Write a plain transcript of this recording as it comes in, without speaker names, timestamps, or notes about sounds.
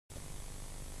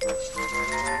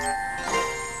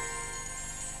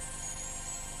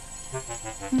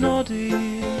Noddy, Noddy,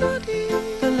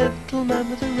 the little man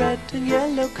with the red and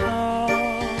yellow car.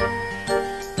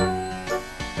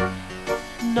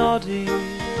 Noddy,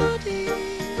 Noddy,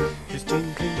 his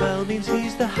tinkling bell means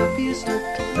he's the happiest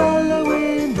little fellow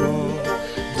in all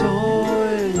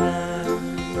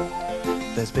Toyland.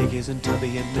 There's Biggies and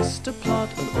Tubby and Mr. Plod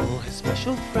and all his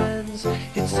special friends.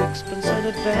 It's sixpence an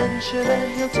adventure,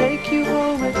 then he'll take you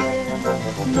home again.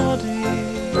 Noddy,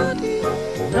 Noddy,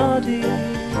 Noddy,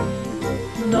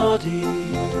 Noddy.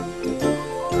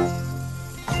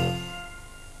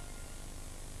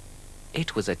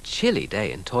 It was a chilly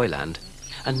day in Toyland,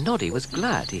 and Noddy was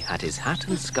glad he had his hat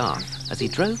and scarf as he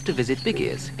drove to visit Big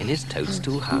Ears in his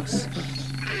toadstool house.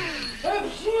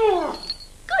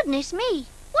 Goodness me,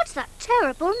 what's that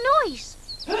terrible noise?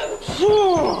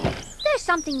 There's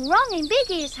something wrong in Big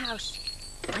Ears' house.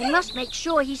 I must make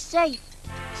sure he's safe.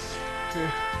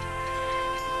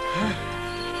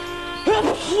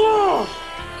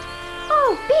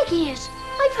 Oh, Big Ears,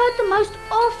 I've heard the most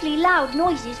awfully loud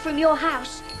noises from your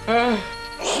house.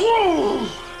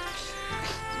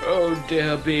 Oh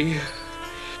dear me,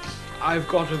 I've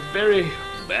got a very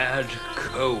bad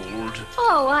cold.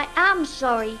 Oh, I am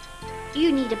sorry.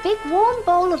 You need a big warm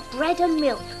bowl of bread and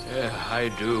milk. I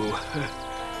do,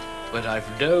 but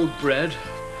I've no bread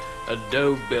and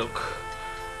no milk.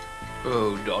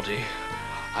 Oh, Noddy,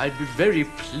 I'd be very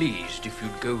pleased if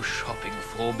you'd go shopping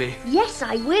for me. Yes,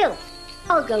 I will.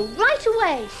 I'll go right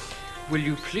away. Will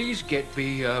you please get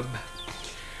me,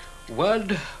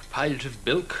 1 pint of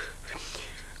milk,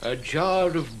 a jar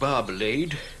of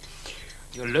marmalade,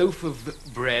 a loaf of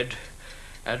bread,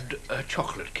 and a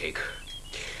chocolate cake.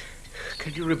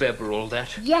 Can you remember all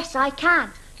that? Yes, I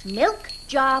can. Milk,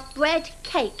 jar, bread,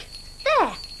 cake.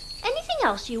 There. Anything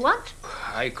else you want?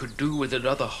 I could do with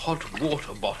another hot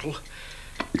water bottle,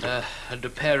 and a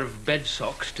pair of bed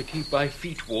socks to keep my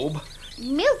feet warm.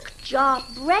 Milk, jar,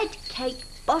 bread, cake,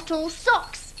 bottle,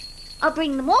 socks. I'll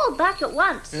bring them all back at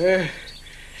once. Milko!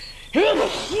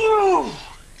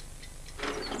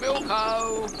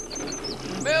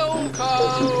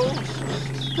 Milko!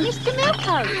 Mr.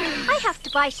 Milko, I have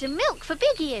to buy some milk for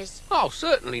Big Ears. Oh,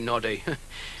 certainly, Noddy.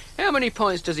 How many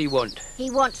pints does he want?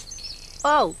 He wants...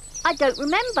 Oh, I don't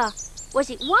remember. Was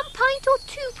it 1 pint or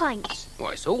 2 pints?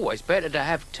 Well, it's always better to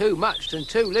have too much than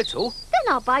too little. Then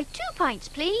I'll buy 2 pints,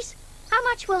 please. How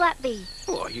much will that be?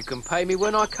 Well, you can pay me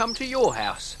when I come to your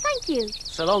house. Thank you.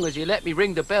 So long as you let me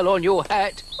ring the bell on your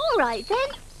hat. All right,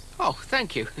 then. Oh,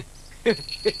 thank you.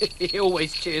 He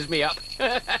always cheers me up.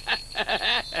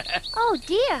 Oh,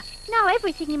 dear. Now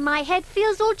everything in my head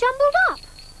feels all jumbled up.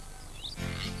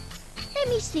 Let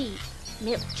me see.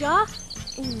 Milk jar?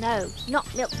 Oh, no, not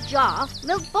milk jar.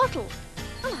 Milk bottle.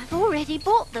 Oh, I've already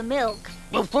bought the milk.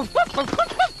 Bumpy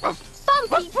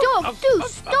dog, do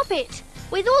stop it.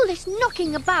 With all this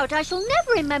knocking about, I shall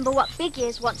never remember what Big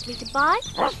Ears wants me to buy.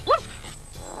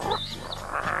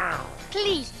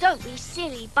 Please don't be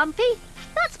silly, Bumpy.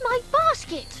 That's my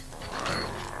basket.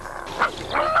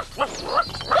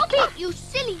 Stop it, you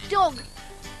silly dog.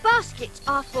 Baskets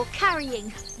are for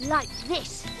carrying, like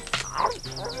this.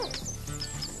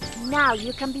 Now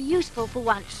you can be useful for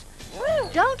once.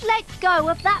 Don't let go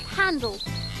of that handle.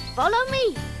 Follow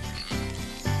me.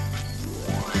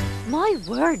 My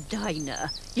word,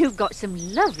 Dinah, you've got some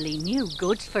lovely new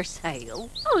goods for sale.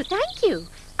 Oh, thank you.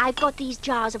 I've got these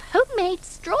jars of homemade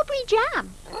strawberry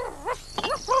jam.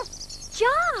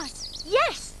 Jars!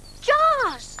 Yes,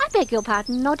 jars! I beg your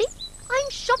pardon, Noddy. I'm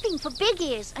shopping for Big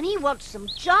Ears and he wants some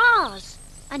jars.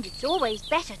 And it's always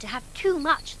better to have too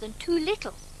much than too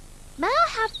little. May I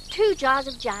have 2 jars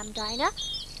of jam, Dinah?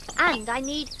 And I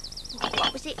need,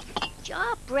 what was it?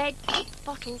 Jar, bread, cake,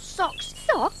 bottle, socks.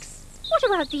 Socks? What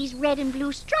about these red and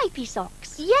blue stripy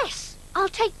socks? Yes, I'll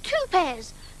take 2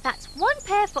 pairs. That's 1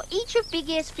 pair for each of Big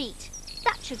Ear's feet.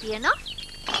 That should be enough.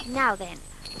 Now then,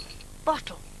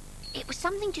 bottle. It was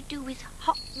something to do with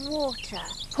hot water.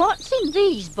 What's in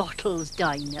these bottles,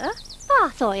 Dinah?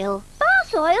 Bath oil.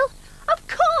 Bath oil? Of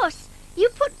course! You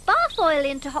put bath oil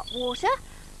into hot water.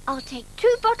 I'll take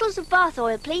 2 bottles of bath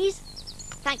oil, please.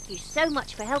 Thank you so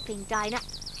much for helping, Dinah.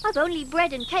 I've only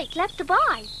bread and cake left to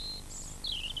buy.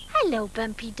 Hello,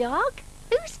 Bumpy Dog.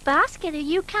 Whose basket are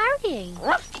you carrying?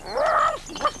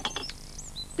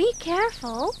 Be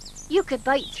careful. You could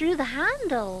bite through the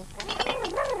handle.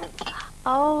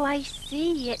 Oh, I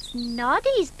see. It's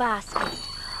Noddy's basket.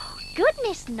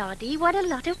 Goodness, Noddy, what a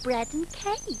lot of bread and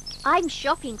cake. I'm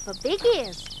shopping for Big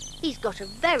Ears. He's got a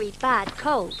very bad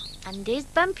cold. And is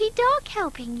Bumpy Dog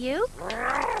helping you?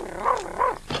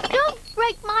 Don't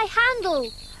break my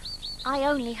handle. I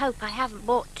only hope I haven't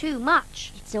bought too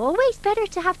much. It's always better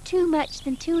to have too much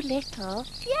than too little.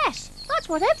 Yes, that's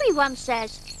what everyone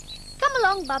says. Come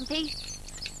along, Bumpy.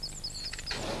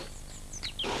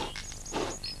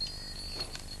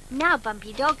 Now,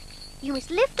 Bumpy Dog, you must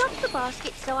lift up the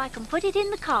basket so I can put it in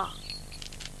the car.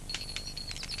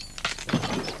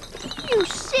 You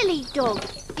silly dog!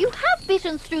 You have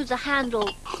bitten through the handle.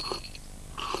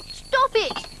 Stop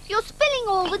it! You're spilling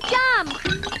all the jam!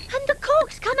 And the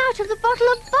corks come out of the bottle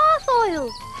of bath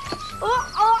oil!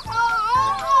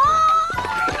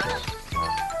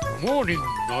 Morning,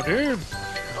 Noddy.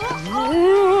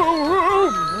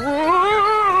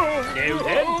 Now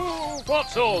then,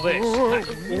 what's all this?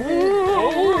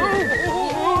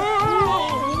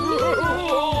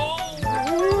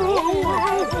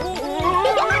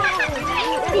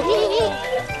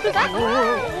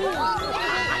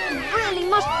 Really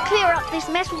must clear up this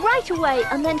mess right away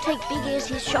and then take Big Ears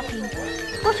his shopping.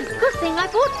 What a good thing I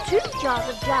bought 2 jars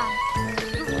of jam.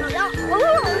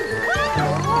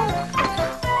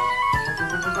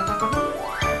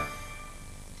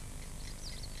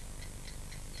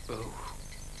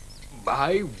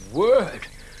 My word!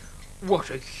 What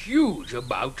a huge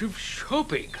amount of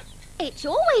shopping! It's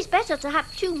always better to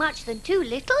have too much than too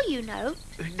little, you know.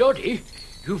 Noddy,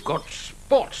 you've got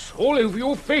spots all over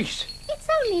your face. It's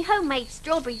only homemade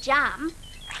strawberry jam.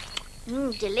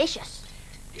 Delicious.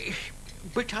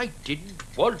 But I didn't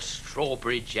want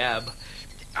strawberry jam.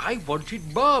 I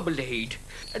wanted marmalade.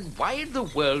 And why in the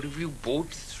world have you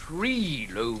bought 3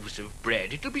 loaves of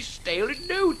bread? It'll be stale in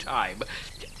no time.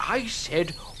 I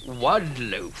said 1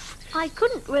 loaf. I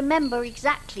couldn't remember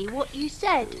exactly what you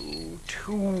said.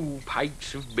 2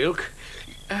 pints of milk.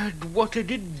 And what an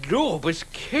enormous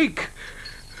cake.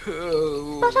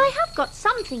 Oh. But I have got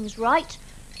some things right.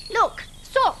 Look,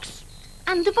 socks.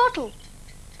 And the bottle.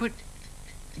 But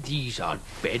these aren't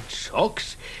bed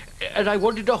socks. And I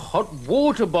wanted a hot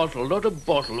water bottle, not a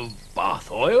bottle of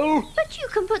bath oil. But you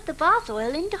can put the bath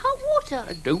oil into hot water.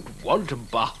 I don't want a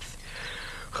bath.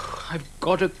 I've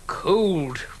got a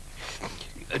cold.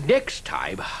 Next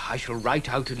time, I shall write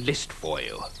out a list for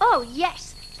you. Oh,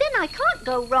 yes. Then I can't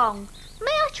go wrong.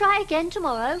 May I try again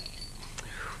tomorrow?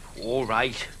 All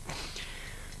right.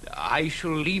 I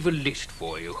shall leave a list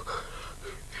for you.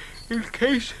 In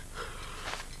case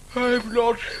I've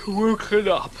not woken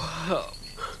up. I'm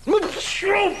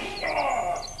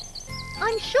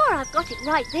sure I've got it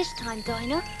right this time,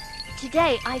 Dinah.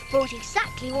 Today I've brought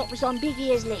exactly what was on Big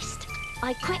Ear's list.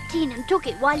 I crept in and took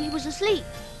it while he was asleep.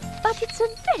 But it's a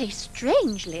very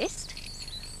strange list.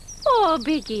 Poor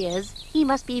Big Ears. He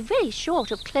must be very short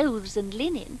of clothes and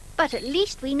linen. But at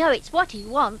least we know it's what he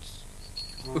wants.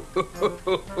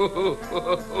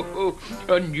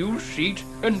 A new sheet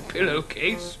and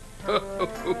pillowcase.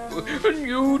 A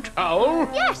new towel.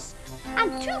 Yes,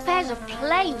 and 2 pairs of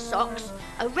plain socks,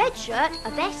 a red shirt, a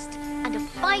vest, and a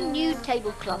fine new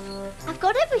tablecloth. I've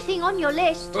got everything on your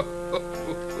list.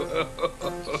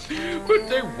 But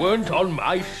they weren't on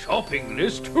my shopping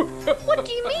list. What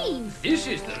do you mean? This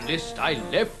is the list I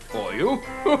left for you.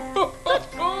 But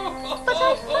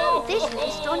I found this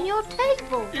list on your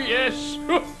table. Yes.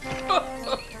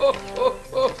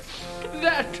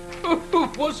 That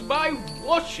was my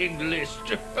washing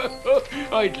list.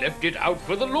 I'd left it out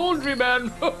for the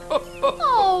laundryman.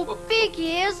 Oh, Big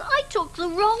Ears, I took the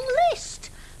wrong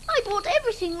list. I bought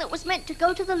everything that was meant to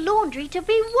go to the laundry to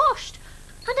be washed.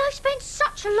 And I've spent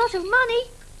such a lot of money.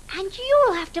 And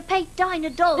you'll have to pay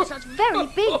Dinah Doll such very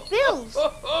big bills.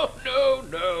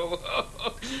 No.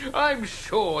 I'm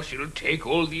sure she'll take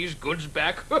all these goods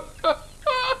back.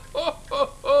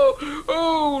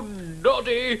 Oh,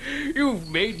 Noddy, you've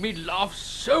made me laugh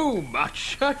so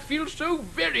much. I feel so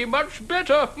very much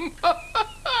better.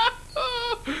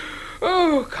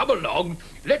 Oh, come along.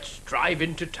 Let's drive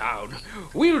into town.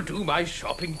 We'll do my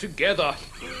shopping together.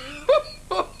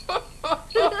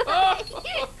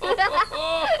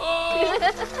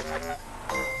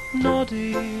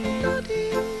 Noddy,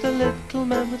 the little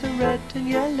man with the red and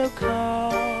yellow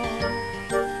car.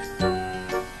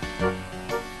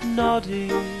 Noddy,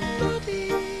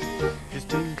 his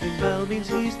tinkling bell means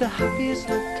he's the happiest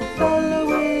little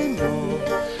fellow in all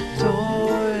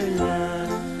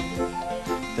Toyland.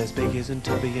 There's Biggies and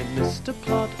Tubby and Mr.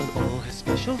 Plod and all his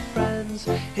special friends.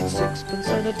 It's sixpence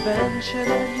an adventure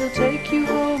and he'll take you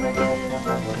home again.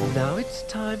 And now it's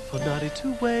time for Noddy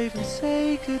to wave and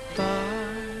say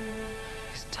goodbye.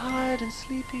 He's tired and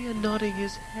sleepy and nodding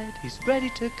his head. He's ready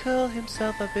to curl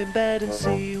himself up in bed and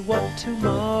see what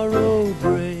tomorrow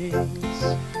brings.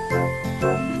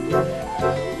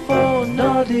 For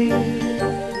Noddy,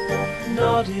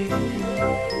 Noddy,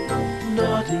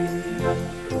 Noddy.